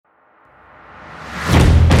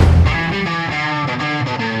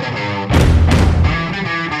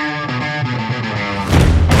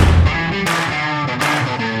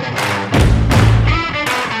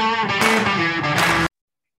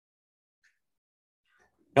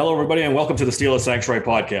Hello, everybody, and welcome to the Steelers Sanctuary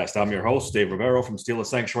podcast. I'm your host, Dave Rivero from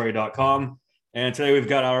SteelersSanctuary.com. And today we've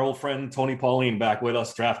got our old friend, Tony Pauline, back with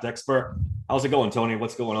us, draft expert. How's it going, Tony?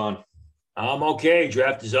 What's going on? I'm okay.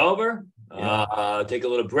 Draft is over. Yeah. Take a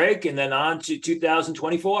little break and then on to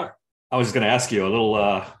 2024. I was just going to ask you a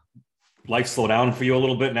little life slow down for you a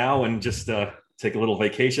little bit now and just take a little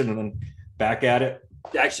vacation and then back at it.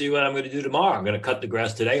 Actually, what I'm going to do tomorrow, I'm going to cut the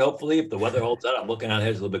grass today. Hopefully, if the weather holds out, I'm looking out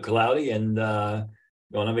here, it's a little bit cloudy and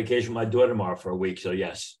going on vacation with my daughter tomorrow for a week. So,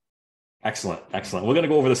 yes. Excellent. We're going to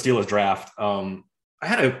go over the Steelers draft. I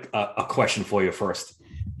had a question for you first.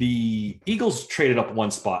 The Eagles traded up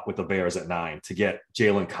one spot with the Bears at 9 to get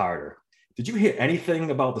Jalen Carter. Did you hear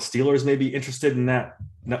anything about the Steelers maybe interested in that?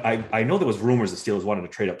 No, I know there was rumors the Steelers wanted to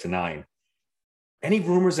trade up to 9. Any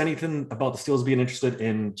rumors, anything about the Steelers being interested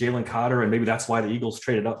in Jalen Carter, and maybe that's why the Eagles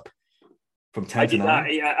traded up from 10 to 9?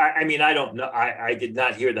 I don't know. I did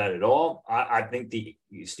not hear that at all. I think the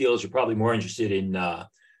Steelers are probably more interested in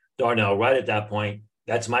Darnell Wright at that point.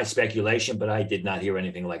 That's my speculation, but I did not hear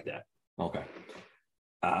anything like that. Okay.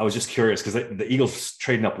 I was just curious because the Eagles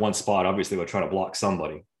trading up one spot, obviously were trying to block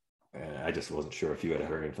somebody. I just wasn't sure if you had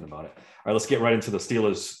heard anything about it. All right, let's get right into the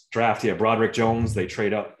Steelers draft here. Broderick Jones, they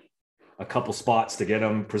trade up a couple spots to get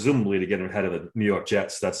him, presumably to get him ahead of the New York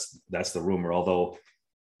Jets. That's the rumor. Although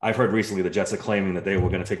I've heard recently the Jets are claiming that they were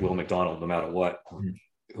going to take Will McDonald no matter what.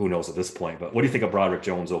 Who knows at this point? But what do you think of Broderick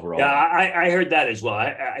Jones overall? Yeah, I heard that as well.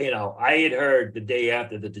 I had heard the day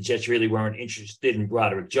after that the Jets really weren't interested in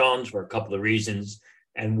Broderick Jones for a couple of reasons,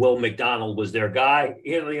 and Will McDonald was their guy.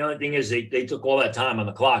 The only thing is they took all that time on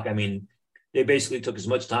the clock. I mean, they basically took as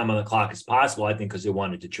much time on the clock as possible, I think, because they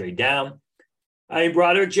wanted to trade down. I mean,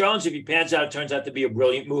 Broderick Jones, if he pans out, it turns out to be a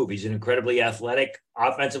brilliant move. He's an incredibly athletic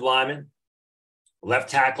offensive lineman. Left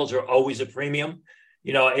tackles are always a premium.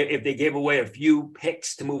 If they gave away a few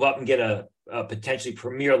picks to move up and get a potentially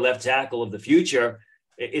premier left tackle of the future,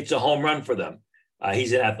 it's a home run for them.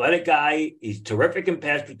 He's an athletic guy. He's terrific in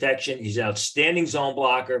pass protection. He's an outstanding zone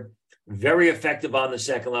blocker, very effective on the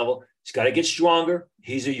second level. He's got to get stronger.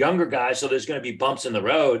 He's a younger guy, so there's going to be bumps in the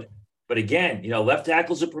road. But again, left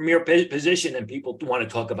tackle's a premier position, and people want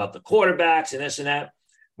to talk about the quarterbacks and this and that.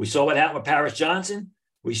 We saw what happened with Paris Johnson.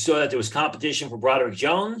 We saw that there was competition for Broderick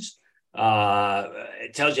Jones.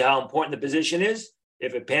 It tells you how important the position is.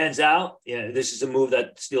 If it pans out, this is a move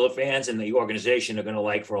that Steeler fans and the organization are going to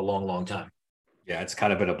like for a long, long time. Yeah, it's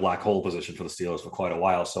kind of been a black hole position for the Steelers for quite a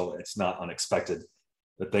while, so it's not unexpected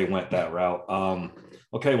that they went that route.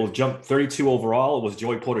 Okay, we'll jump 32 overall. It was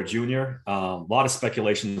Joey Porter Jr. A lot of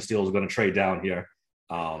speculation the Steelers were going to trade down here.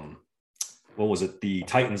 What was it? The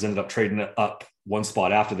Titans ended up trading up one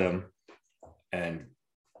spot after them and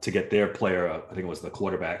to get their player, I think it was the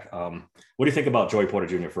quarterback. What do you think about Joey Porter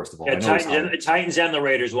Jr., first of all? Yeah, Titans and the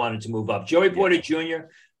Raiders wanted to move up. Joey Porter Jr.,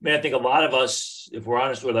 I think a lot of us, if we're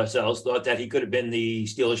honest with ourselves, thought that he could have been the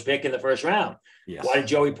Steelers pick in the first round. Yes. Why did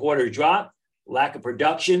Joey Porter drop? Lack of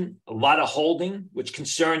production, a lot of holding, which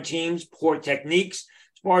concerned teams, poor techniques.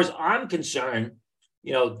 As far as I'm concerned,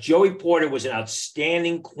 Joey Porter was an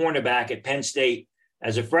outstanding cornerback at Penn State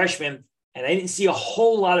as a freshman, and I didn't see a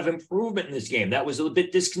whole lot of improvement in this game. That was a little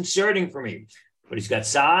bit disconcerting for me. But he's got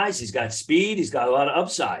size, he's got speed, he's got a lot of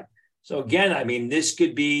upside. So again, I mean, this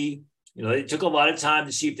could be, it took a lot of time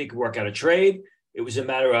to see if they could work out a trade. It was a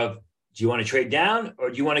matter of, do you want to trade down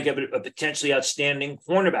or do you want to get a potentially outstanding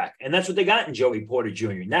cornerback? And that's what they got in Joey Porter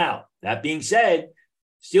Jr. Now, that being said,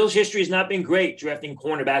 Steelers history has not been great drafting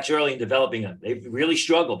cornerbacks early and developing them. They've really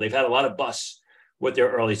struggled. They've had a lot of busts with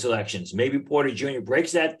their early selections. Maybe Porter Jr.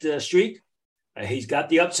 breaks that streak. He's got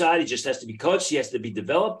the upside. He just has to be coached. He has to be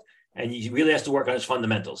developed, and he really has to work on his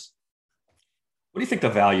fundamentals. What do you think the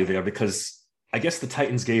value there? Because I guess the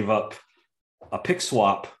Titans gave up a pick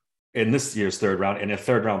swap in this year's third round and a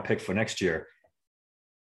third round pick for next year.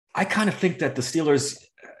 I kind of think that the Steelers,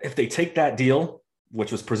 if they take that deal,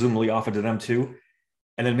 which was presumably offered to them too,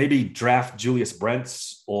 and then maybe draft Julius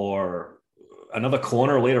Brents or another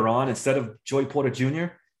corner later on instead of Joey Porter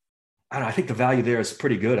Jr., I think the value there is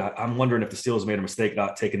pretty good. I'm wondering if the Steelers made a mistake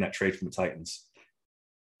not taking that trade from the Titans.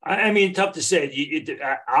 I mean, tough to say.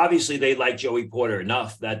 Obviously, they like Joey Porter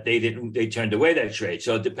enough that they turned away that trade.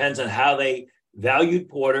 So it depends on how they valued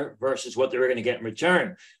Porter versus what they were going to get in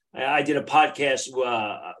return. I did a podcast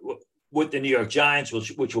with the New York Giants,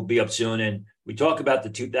 which will be up soon, and we talk about the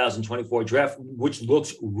 2024 draft, which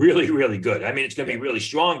looks really, really good. I mean, it's going to be really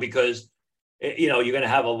strong because you're going to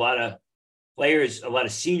have a lot of players, a lot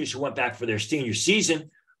of seniors who went back for their senior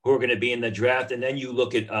season who are going to be in the draft. And then you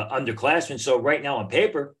look at underclassmen. So right now on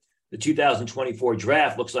paper, the 2024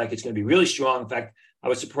 draft looks like it's going to be really strong. In fact, I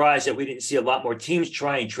was surprised that we didn't see a lot more teams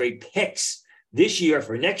try and trade picks this year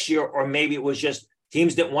for next year, or maybe it was just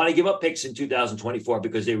teams didn't want to give up picks in 2024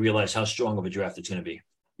 because they realized how strong of a draft it's going to be.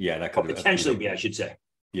 Yeah, that could potentially be, I should say.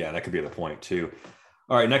 Yeah, that could be the point too.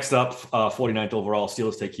 All right, next up, 49th overall,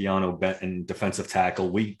 Steelers take Keanu Benton, defensive tackle.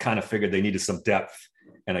 We kind of figured they needed some depth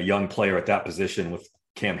and a young player at that position with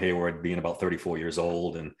Cam Hayward being about 34 years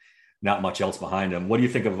old and not much else behind him. What do you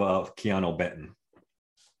think of Keanu Benton?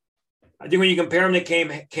 I think when you compare him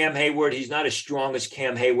to Cam Hayward, he's not as strong as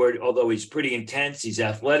Cam Hayward, although he's pretty intense. He's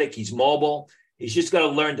athletic. He's mobile. He's just got to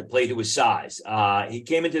learn to play to his size. He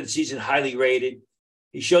came into the season highly rated.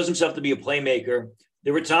 He shows himself to be a playmaker.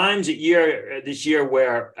 There were times this year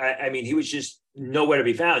where, he was just nowhere to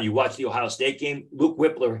be found. You watch the Ohio State game, Luke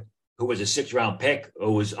Whippler, who was a 6th-round pick,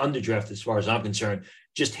 who was underdrafted as far as I'm concerned,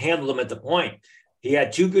 just handled him at the point. He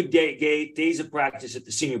had 2 good days of practice at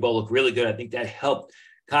the Senior Bowl, looked really good. I think that helped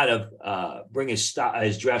kind of bring his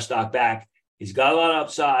draft stock back. He's got a lot of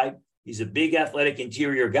upside. He's a big athletic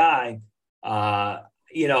interior guy.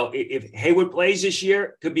 If Hayward plays this year,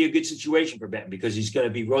 it could be a good situation for Benton because he's going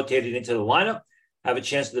to be rotated into the lineup, have a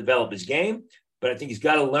chance to develop his game. But I think he's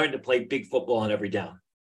got to learn to play big football on every down.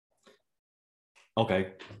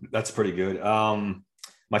 Okay, that's pretty good.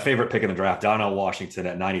 My favorite pick in the draft, Darnell Washington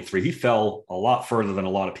at 93. He fell a lot further than a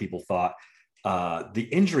lot of people thought. The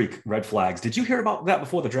injury red flags, did you hear about that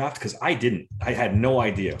before the draft? Because I didn't. I had no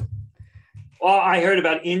idea. Well, I heard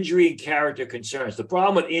about injury and character concerns. The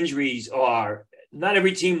problem with injuries are not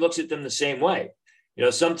every team looks at them the same way.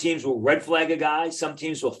 Some teams will red flag a guy, some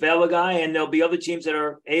teams will fail a guy, and there'll be other teams that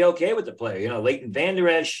are A-OK with the player. Leighton Vander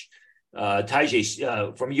Esch,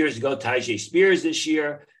 Tyjae from years ago, Tyjae Spears this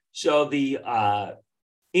year. So the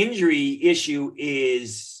injury issue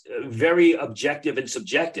is very objective and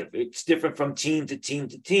subjective. It's different from team to team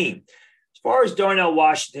to team. As far as Darnell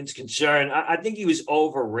Washington's concerned, I think he was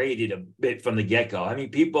overrated a bit from the get-go.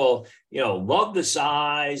 People, loved the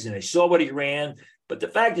size and they saw what he ran. But the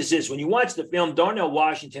fact is this, when you watch the film, Darnell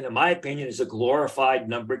Washington, in my opinion, is a glorified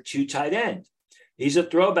number 2 tight end. He's a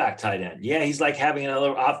throwback tight end. Yeah, he's like having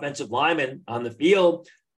another offensive lineman on the field,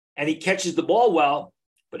 and he catches the ball well,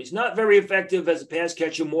 but he's not very effective as a pass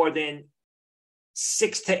catcher more than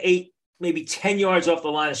 6 to 8, maybe 10 yards off the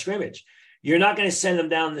line of scrimmage. You're not going to send him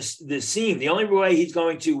down the seam. The only way he's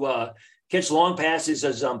going to catch long passes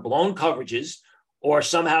is blown coverages, or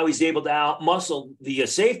somehow he's able to outmuscle the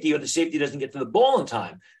safety, or the safety doesn't get to the ball in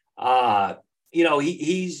time.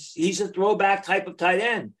 He's a throwback type of tight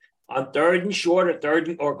end. On 3rd and short or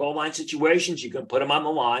 3rd or goal line situations, you can put him on the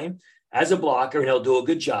line as a blocker and he'll do a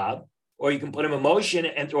good job. Or you can put him in motion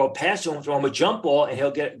and throw a pass to him, throw him a jump ball, and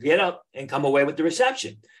he'll get up and come away with the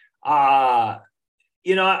reception. I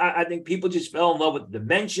think people just fell in love with the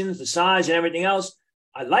dimensions, the size, and everything else.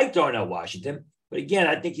 I like Darnell Washington, but again,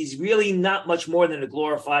 I think he's really not much more than a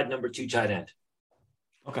glorified number 2 tight end.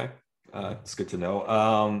 Okay, it's good to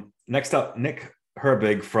know. Next up, Nick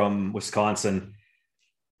Herbig from Wisconsin.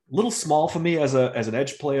 A little small for me as an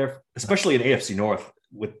edge player, especially in AFC North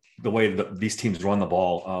with the way that these teams run the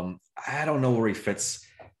ball. I don't know where he fits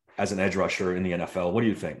as an edge rusher in the NFL. What do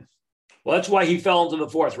you think? Well, that's why he fell into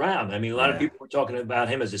the 4th round. A lot of people were talking about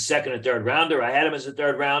him as a 2nd or 3rd rounder. I had him as a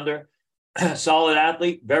 3rd rounder. Solid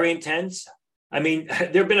athlete, very intense. There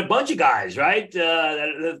have been a bunch of guys, right,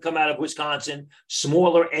 that have come out of Wisconsin,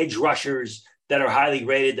 smaller edge rushers that are highly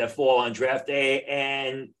rated that fall on draft day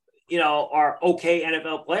and, are okay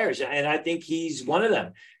NFL players. And I think he's one of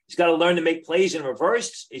them. He's got to learn to make plays in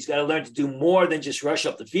reverse. He's got to learn to do more than just rush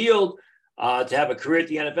up the field to have a career at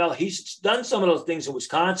the NFL. He's done some of those things in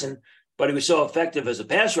Wisconsin, but he was so effective as a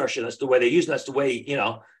pass rusher. That's the way they use him. That's the way,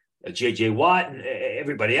 J.J. Watt and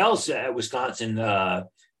everybody else at Wisconsin,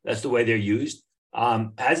 that's the way they're used.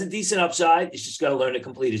 Has a decent upside. He's just got to learn to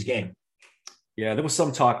complete his game. Yeah, there was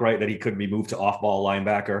some talk, right, that he could be moved to off-ball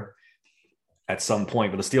linebacker at some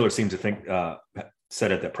point, but the Steelers seem to think,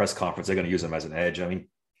 said at that press conference, they're going to use him as an edge.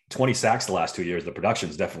 20 sacks the last 2 years. The production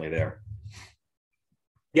is definitely there.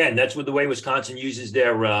 Yeah, and that's what the way Wisconsin uses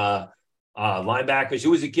their linebackers.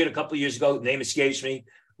 Who was a kid a couple of years ago, name escapes me,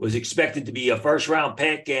 was expected to be a 1st-round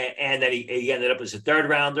pick, and then he ended up as a 3rd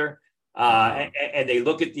rounder. And they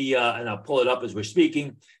look at and I'll pull it up as we're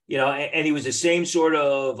speaking, and he was the same sort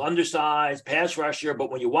of undersized pass rusher, but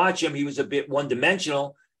when you watch him, he was a bit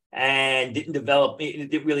one-dimensional and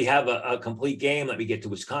didn't really have a complete game. Let me get to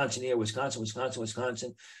Wisconsin here. Wisconsin.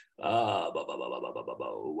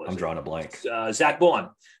 I'm drawing a blank. Zach Bourne.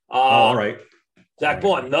 All right. Zach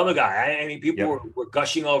Bourne, another guy. People were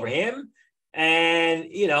gushing over him, and,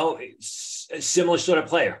 it's a similar sort of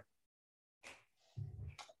player.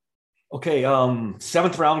 Okay,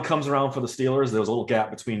 7th round comes around for the Steelers. There was a little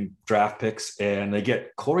gap between draft picks, and they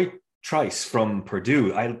get Corey Trice from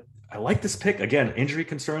Purdue. I like this pick. Again, injury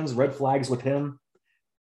concerns, red flags with him.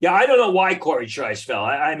 Yeah, I don't know why Corey Trice fell.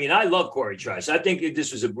 I mean, I love Corey Trice. I think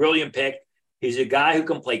this was a brilliant pick. He's a guy who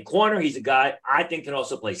can play corner. He's a guy I think can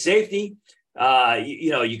also play safety.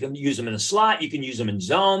 You can use him in the slot. You can use him in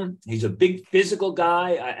zone. He's a big physical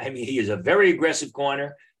guy. I mean, he is a very aggressive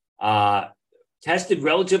corner. Tested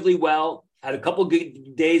relatively well. Had a couple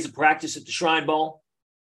good days of practice at the Shrine Bowl.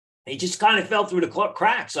 He just kind of fell through the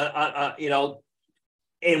cracks,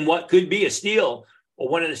 in what could be a steal or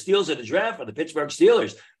one of the steals of the draft for the Pittsburgh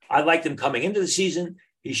Steelers. I liked him coming into the season.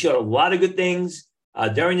 He showed a lot of good things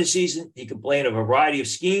during the season. He can play in a variety of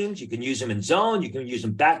schemes. You can use him in zone. You can use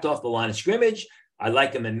him backed off the line of scrimmage. I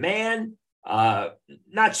like him in man.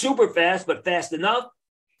 Not super fast, but fast enough.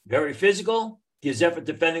 Very physical. Gives effort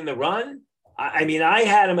defending the run. I mean, I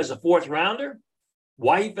had him as a fourth rounder.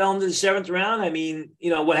 Why he fell into the seventh round? I mean,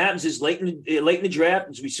 what happens is late in the draft,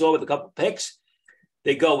 as we saw with a couple of picks,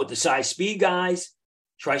 they go with the size speed guys.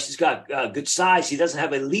 Trice has got good size. He doesn't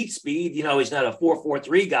have elite speed. He's not a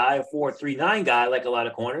 4.43 guy, a 4.39 guy like a lot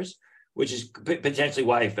of corners, which is potentially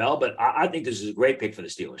why he fell. But I think this is a great pick for the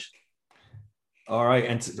Steelers. All right.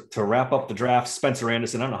 And to wrap up the draft, Spencer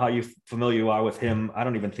Anderson, I don't know how familiar you are with him. I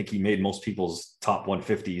don't even think he made most people's top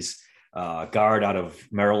 150s. Guard out of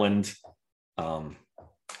Maryland.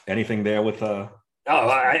 Anything there with I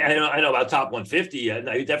know about top 150.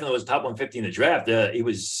 No, he definitely was top 150 in the draft. He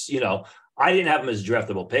was, I didn't have him as a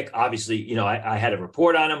draftable pick. Obviously, I had a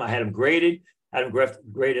report on him. I had him graded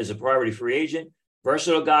as a priority free agent.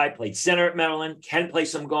 Versatile guy, played center at Maryland, can play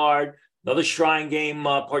some guard, another Shrine Game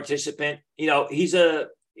participant. He's a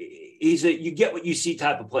you get what you see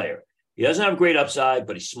type of player. He doesn't have great upside,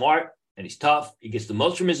 but he's smart and he's tough. He gets the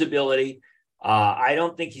most from his ability. I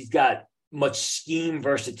don't think he's got much scheme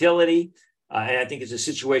versatility. And I think it's a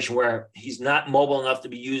situation where he's not mobile enough to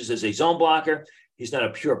be used as a zone blocker. He's not a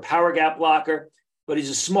pure power gap blocker, but he's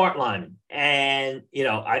a smart lineman. And,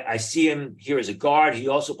 I see him here as a guard. He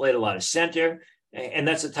also played a lot of center. And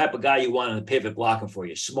that's the type of guy you want in the pivot blocking for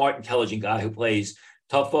you. Smart, intelligent guy who plays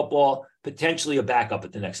tough football, potentially a backup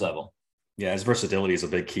at the next level. Yeah, his versatility is a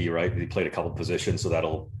big key, right? He played a couple positions, so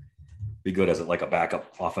that'll be good as like a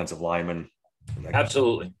backup offensive lineman.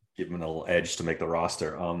 Absolutely. Give him a little edge to make the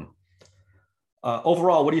roster.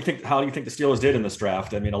 Overall, what do you think? How do you think the Steelers did in this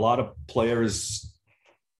draft? I mean, a lot of players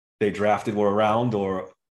they drafted were around or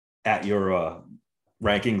at your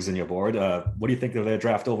rankings in your board. What do you think of their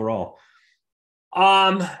draft overall?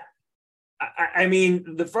 I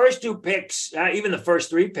mean, the first two picks, even the first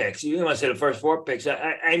three picks, you want to say the first four picks.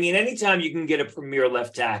 I mean, anytime you can get a premier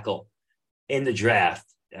left tackle in the draft,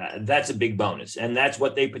 that's a big bonus. And that's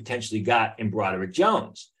what they potentially got in Broderick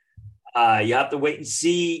Jones. You have to wait and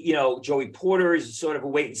see. Joey Porter is sort of a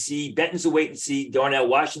wait and see. Benton's a wait and see. Darnell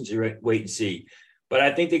Washington's a wait and see. But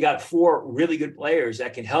I think they got four really good players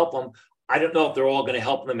that can help them. I don't know if they're all going to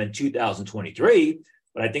help them in 2023,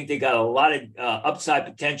 but I think they got a lot of upside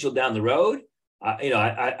potential down the road.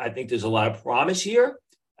 I think there's a lot of promise here.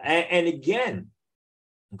 And again,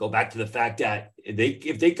 go back to the fact that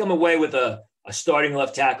if they come away with a starting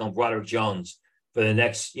left tackle on Broderick Jones for the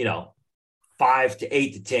next, 5 to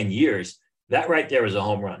 8 to 10 years, that right there is a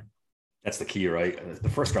home run. That's the key, right? The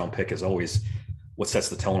first round pick is always what sets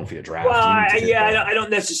the tone for your draft. Well, I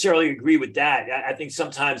don't necessarily agree with that. I think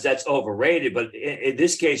sometimes that's overrated, but in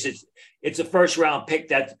this case, it's a first round pick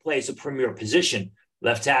that plays a premier position,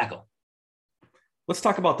 left tackle. Let's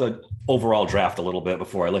talk about the overall draft a little bit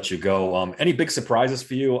before I let you go. Any big surprises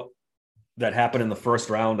for you that happened in the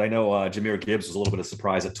first round? I know Jahmyr Gibbs was a little bit of a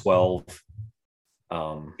surprise at 12.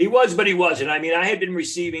 He was, but he wasn't. I mean, I had been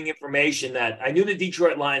receiving information that I knew the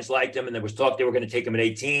Detroit Lions liked him, and there was talk they were going to take him at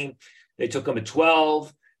 18. They took him at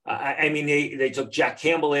 12. They took Jack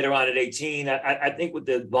Campbell later on at 18. I think with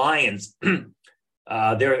the Lions,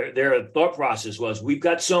 their thought process was, we've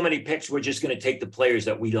got so many picks, we're just going to take the players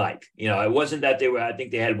that we like. It wasn't that I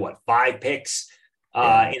think they had 5 picks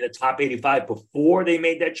in the top 85 before they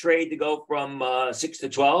made that trade to go from 6 to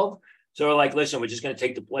 12. So they're like, listen, we're just going to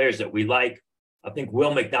take the players that we like. I think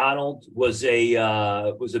Will McDonald was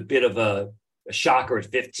a bit of a shocker at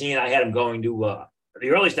 15. I had him going to the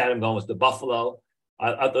earliest I had him going was to Buffalo.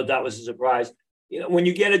 I thought that was a surprise. When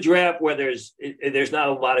you get a draft where there's not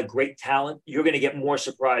a lot of great talent, you're going to get more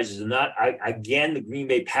surprises than that. Again, the Green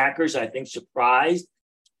Bay Packers, I think, surprised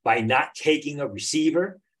by not taking a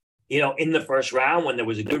receiver, in the first round when there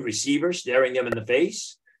was a good receiver staring them in the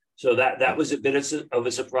face. So that was a bit of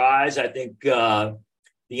a surprise. I think the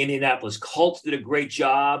Indianapolis Colts did a great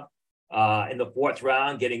job in the fourth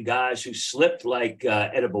round, getting guys who slipped like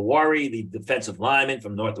Edibawari, the defensive lineman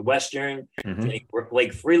from Northwestern, getting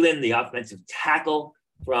Blake Freeland, the offensive tackle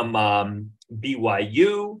from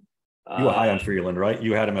BYU. You were high on Freeland, right?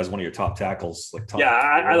 You had him as one of your top tackles.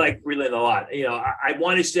 I like Freeland a lot. You know, I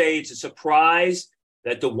want to say it's a surprise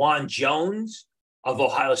that DeJuan Jones of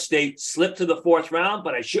Ohio State slipped to the fourth round,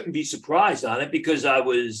 but I shouldn't be surprised on it because I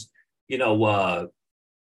was, I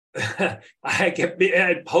kept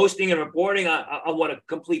posting and reporting on what a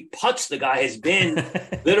complete putz the guy has been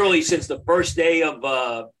literally since the first day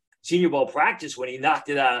of Senior Bowl practice when he knocked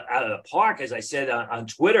it out of the park. As I said on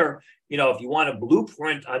Twitter, if you want a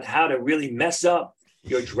blueprint on how to really mess up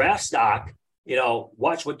your draft stock,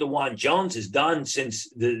 watch what DeJuan Jones has done since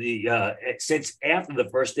since after the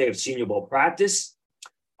first day of Senior Bowl practice.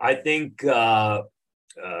 I think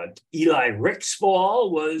Eli Rick's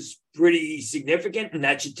fall was pretty significant, and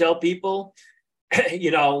that should tell people,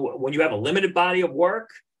 when you have a limited body of work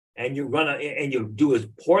and you do as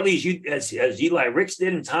poorly as Eli Ricks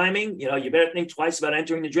did in timing, you better think twice about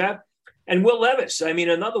entering the draft. And Will Levis,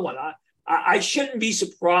 another one. I shouldn't be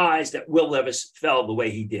surprised that Will Levis fell the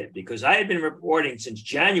way he did, because I had been reporting since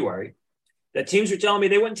January that teams were telling me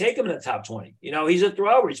they wouldn't take him in the top 20. He's a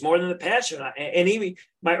thrower. He's more than a passer. And even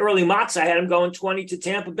my early mocks, I had him going 20 to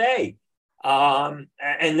Tampa Bay. And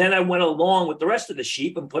then I went along with the rest of the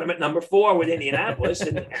sheep and put him at number 4 with Indianapolis,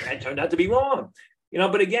 and I turned out to be wrong.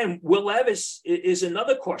 But again, Will Levis is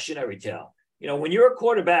another cautionary tale. When you're a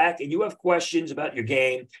quarterback and you have questions about your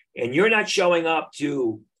game and you're not showing up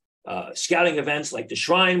to scouting events like the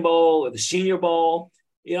Shrine Bowl or the Senior Bowl,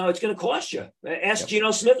 it's going to cost you. Ask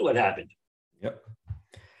Geno Smith what happened. Yep.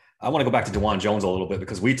 I want to go back to DeJuan Jones a little bit,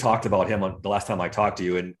 because we talked about him the last time I talked to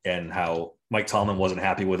you, and how Mike Tomlin wasn't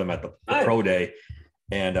happy with him at the pro day.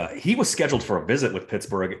 And he was scheduled for a visit with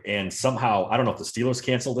Pittsburgh, and somehow, I don't know if the Steelers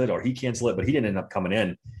canceled it or he canceled it, but he didn't end up coming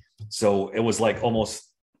in. So it was almost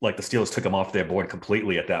like the Steelers took him off their board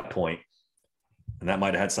completely at that point. And that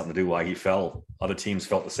might've had something to do why he fell. Other teams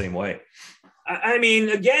felt the same way.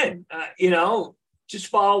 Again, just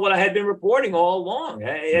follow what I had been reporting all along.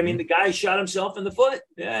 I mean, the guy shot himself in the foot,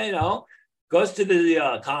 goes to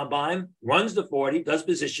the combine, runs the 40, does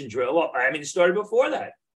position drill. Well, it started before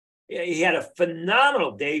that. He had a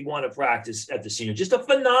phenomenal day one of practice at the Senior, just a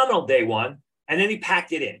phenomenal day one. And then he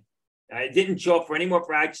packed it in. Didn't show up for any more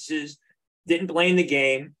practices, didn't play in the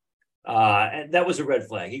game. And that was a red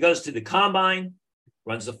flag. He goes to the combine,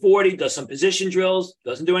 runs the 40, does some position drills,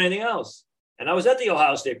 doesn't do anything else. And I was at the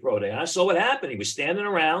Ohio State Pro Day, and I saw what happened. He was standing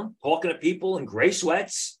around talking to people in gray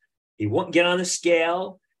sweats. He wouldn't get on the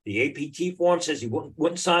scale. The APT form says he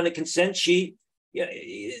wouldn't sign the consent sheet.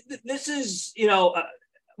 This is,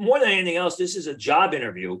 more than anything else, this is a job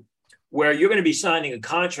interview where you're going to be signing a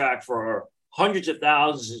contract for hundreds of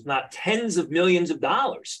thousands, if not tens of millions of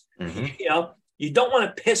dollars. You don't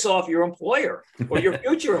want to piss off your employer or your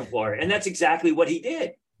future employer. And that's exactly what he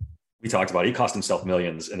did. We talked about it. He cost himself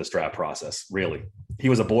millions in the draft process. Really, he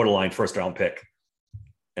was a borderline first round pick,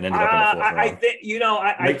 and ended up in the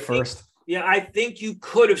fourth round. I think you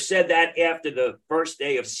could have said that after the first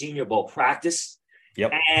day of Senior Bowl practice.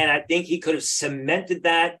 Yep. And I think he could have cemented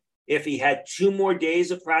that if he had 2 more days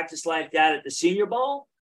of practice like that at the Senior Bowl.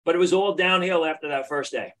 But it was all downhill after that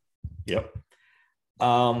first day. Yep.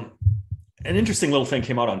 An interesting little thing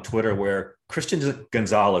came out on Twitter where Christian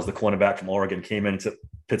Gonzalez, the cornerback from Oregon, came into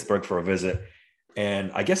Pittsburgh for a visit.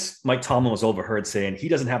 And I guess Mike Tomlin was overheard saying he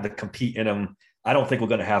doesn't have the compete in him. I don't think we're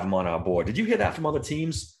going to have him on our board. Did you hear that from other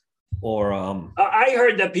teams? Or I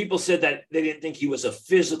heard that people said that they didn't think he was a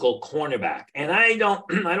physical cornerback. And I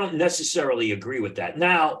don't necessarily agree with that.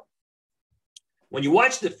 Now, when you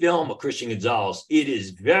watch the film of Christian Gonzalez, it is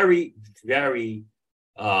very, very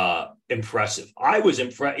impressive. I was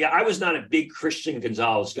impressed. Yeah, I was not a big Christian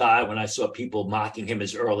Gonzalez guy when I saw people mocking him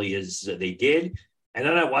as early as they did. And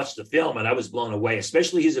then I watched the film and I was blown away,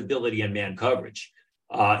 especially his ability in man coverage.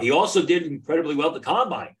 He also did incredibly well at the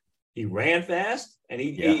combine. He ran fast and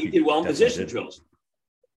he did well in position drills.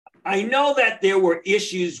 I know that there were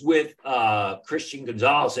issues with Christian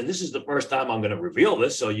Gonzalez, and this is the first time I'm going to reveal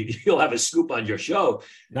this, so you'll have a scoop on your show.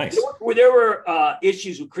 Nice. There were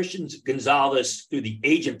issues with Christian Gonzalez through the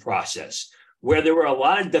agent process, where there were a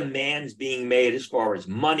lot of demands being made as far as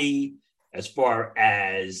money, as far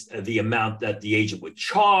as the amount that the agent would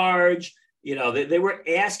charge. You know, they were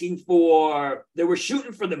asking for, they were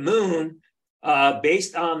shooting for the moon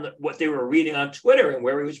based on what they were reading on Twitter and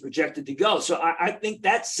where he was projected to go. So I think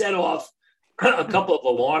that set off a couple of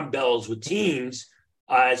alarm bells with teams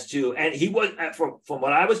as to, and he was, from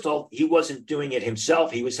what I was told, he wasn't doing it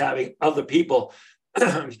himself. He was having other people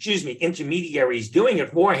excuse me, intermediaries doing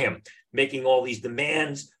it for him, making all these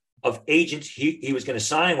demands of agents he was going to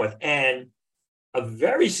sign with. And a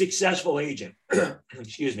very successful agent,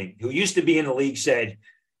 excuse me, who used to be in the league said,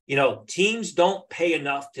 teams don't pay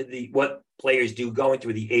enough to what players do going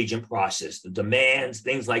through the agent process, the demands,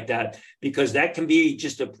 things like that, because that can be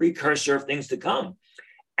just a precursor of things to come.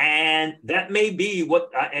 And that may be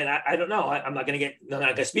I don't know. I'm not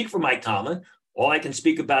going to speak for Mike Tomlin. All I can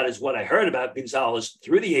speak about is what I heard about Gonzalez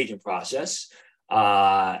through the agent process,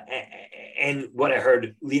 and what I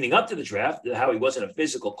heard leading up to the draft, how he wasn't a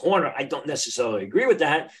physical corner. I don't necessarily agree with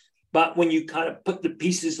that. But when you kind of put the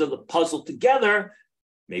pieces of the puzzle together,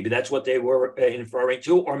 maybe that's what they were inferring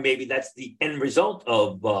to, or maybe that's the end result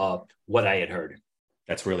of what I had heard.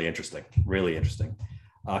 That's really interesting. Really interesting.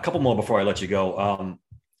 A couple more before I let you go.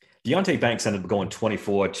 Deonte Banks ended up going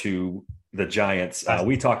 24 to the Giants.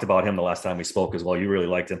 We talked about him the last time we spoke as well. You really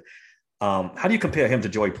liked him. How do you compare him to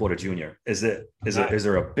Joey Porter Jr.? Is there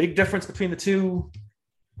a big difference between the two?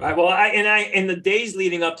 Right. Well, in the days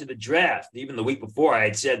leading up to the draft, even the week before, I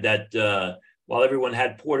had said that while everyone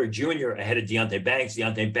had Porter Jr. ahead of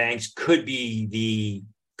Deonte Banks could be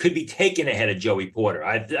taken ahead of Joey Porter.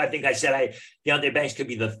 I think I said Deonte Banks could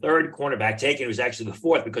be the third cornerback taken. It was actually the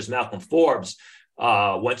fourth because Malcolm Forbes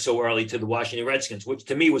went so early to the Washington Redskins, which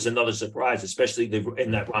to me was another surprise, especially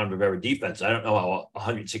in that Ron Rivera defense. I don't know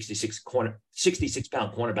how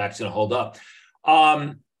 66-pound cornerback is going to hold up.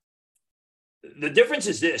 The difference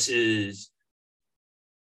is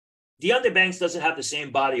Deonte Banks doesn't have the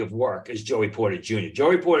same body of work as Joey Porter Jr.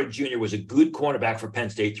 Joey Porter Jr. was a good cornerback for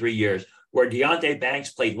Penn State 3 years, where Deonte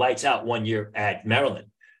Banks played lights out 1 year at Maryland.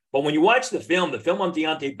 But when you watch the film on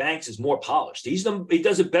Deonte Banks is more polished. He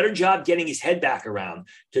does a better job getting his head back around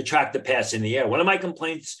to track the pass in the air. One of my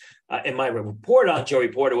complaints in my report on Joey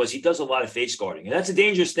Porter was he does a lot of face guarding. And that's a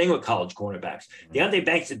dangerous thing with college cornerbacks. Deonte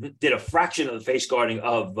Banks did a fraction of the face guarding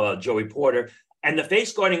of Joey Porter. And the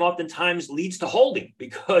face guarding oftentimes leads to holding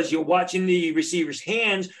because you're watching the receiver's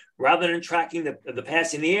hands rather than tracking the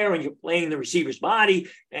pass in the air, and you're playing the receiver's body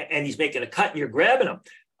and he's making a cut and you're grabbing him.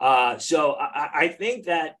 So I think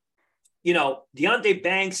that, Deonte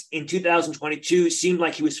Banks in 2022 seemed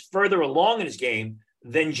like he was further along in his game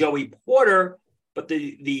than Joey Porter. But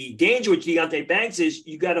the danger with Deonte Banks is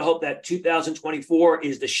you got to hope that 2024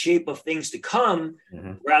 is the shape of things to come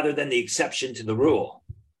rather than the exception to the rule.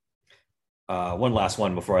 One last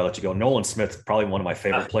one before I let you go. Nolan Smith, probably one of my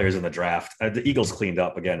favorite players in the draft. The Eagles cleaned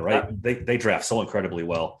up again, right? They draft so incredibly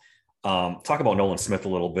well. Talk about Nolan Smith a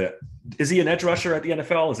little bit. Is he an edge rusher at the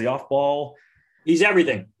NFL? Is he off ball? He's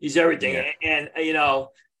everything. Yeah. And I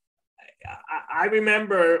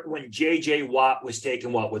remember when J.J. Watt was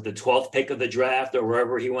taken, with the 12th pick of the draft or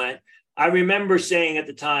wherever he went. I remember saying at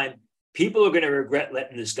the time, people are going to regret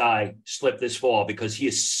letting this guy slip this fall because he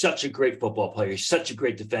is such a great football player. He's such a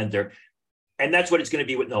great defender. And that's what it's going to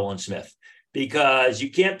be with Nolan Smith, because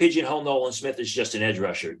you can't pigeonhole Nolan Smith as just an edge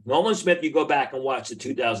rusher. Nolan Smith, you go back and watch the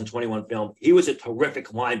 2021 film, he was a terrific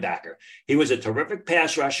linebacker. He was a terrific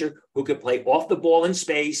pass rusher who could play off the ball in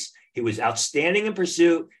space. He was outstanding in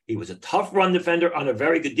pursuit. He was a tough run defender on a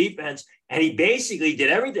very good defense, and he basically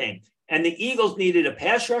did everything. And the Eagles needed a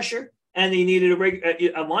pass rusher and they needed a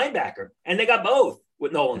linebacker, and they got both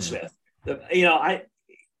with Nolan Smith.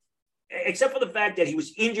 Except for the fact that he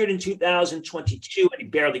was injured in 2022 and he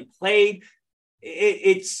barely played,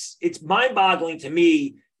 it's mind-boggling to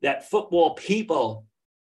me that football people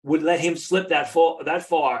would let him slip that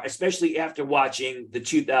far, especially after watching the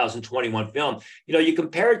 2021 film. You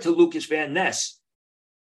compare it to Lucas Van Ness.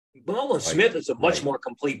 Nolan Smith is a much more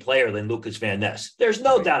complete player than Lucas Van Ness. There's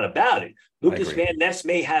no doubt about it. Lucas Van Ness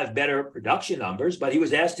may have better production numbers, but he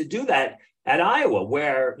was asked to do that at Iowa,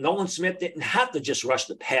 where Nolan Smith didn't have to just rush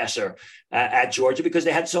the passer at Georgia because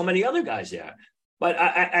they had so many other guys there. But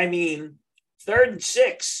I mean, 3rd and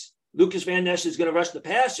 6, Lucas Van Ness is going to rush the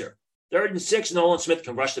passer. 3rd and 6, Nolan Smith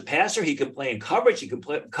can rush the passer. He can play in coverage. He can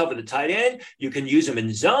cover the tight end. You can use him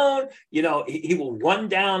in zone. He will run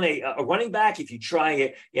down a running back if you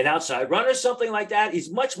try an outside run or something like that. He's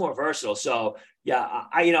much more versatile. So, yeah,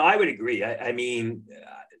 I would agree. I mean,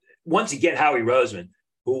 once again, Howie Roseman,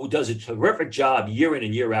 who does a terrific job year in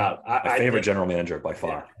and year out. My favorite general manager by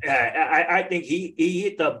far. I think he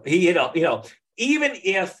hit up, even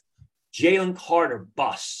if Jalen Carter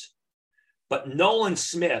busts, but Nolan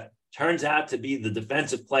Smith turns out to be the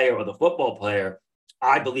defensive player or the football player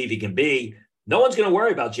I believe he can be, no one's going to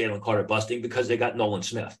worry about Jalen Carter busting because they got Nolan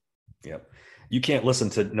Smith. Yep. You can't listen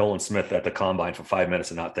to Nolan Smith at the combine for 5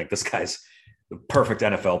 minutes and not think this guy's the perfect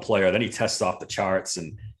NFL player. Then he tests off the charts,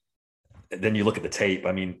 and then you look at the tape.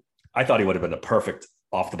 I mean, I thought he would have been the perfect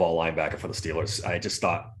off the ball linebacker for the Steelers. I just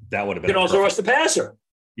thought that would have You been can also rush the passer.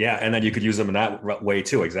 Yeah, and then you could use them in that way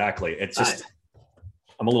too. Exactly. It's just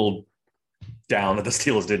I'm a little down that the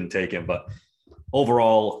Steelers didn't take him, but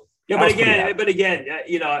overall, yeah. But again,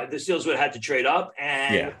 you know, the Steelers would have had to trade up,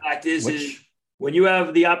 and the fact is when you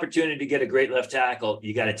have the opportunity to get a great left tackle,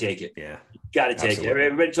 you got to take it. Yeah, you got to take it.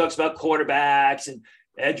 Everybody talks about quarterbacks and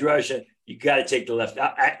edge rusher. You got to take the left.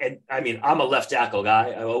 I mean, I'm a left tackle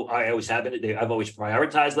guy. I always have been. I've always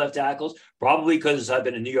prioritized left tackles, probably because I've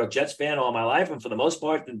been a New York Jets fan all my life. And for the most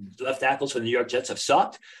part, the left tackles for the New York Jets have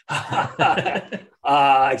sucked,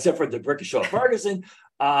 except for the Brickashaw Ferguson.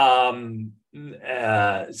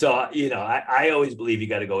 So, you know, I always believe you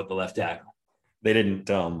got to go with the left tackle. They didn't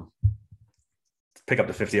pick up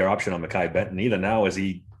the 50-year option on Mekhi Benton either. Now, is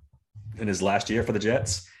he in his last year for the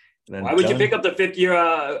Jets? Why would you pick up the 50-year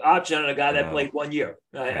option on a guy that played 1 year?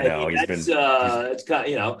 I know. It's kind of,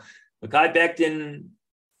 you know, Mekhi Becton,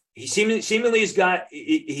 he seemingly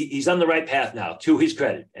he's on the right path now, to his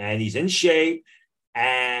credit, and he's in shape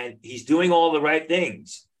and he's doing all the right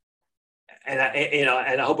things. And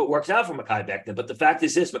I hope it works out for Mekhi Becton. But the fact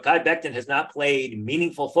is this: Mekhi Becton has not played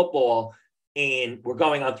meaningful football we're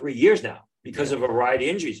going on 3 years now because of a variety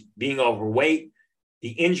of injuries, being overweight. The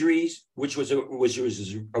injuries, which was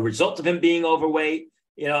a result of him being overweight,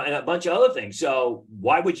 you know, and a bunch of other things. So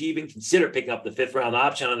why would you even consider picking up the 5th round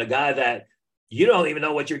option on a guy that you don't even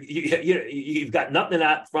know what you've got nothing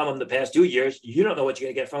from him the past 2 years? You don't know what you're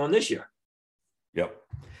going to get from him this year. Yep.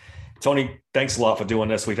 Tony, thanks a lot for doing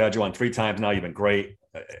this. We've had you on 3 times now. You've been great.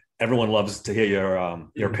 Everyone loves to hear your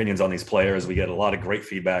opinions on these players. We get a lot of great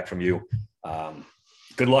feedback from you.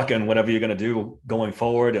 Good luck in whatever you're going to do going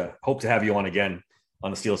forward. Hope to have you on again on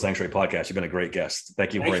the Steel Sanctuary podcast. You've been a great guest.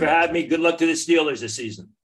 Thank you very much. Thanks for having me. Good luck to the Steelers this season.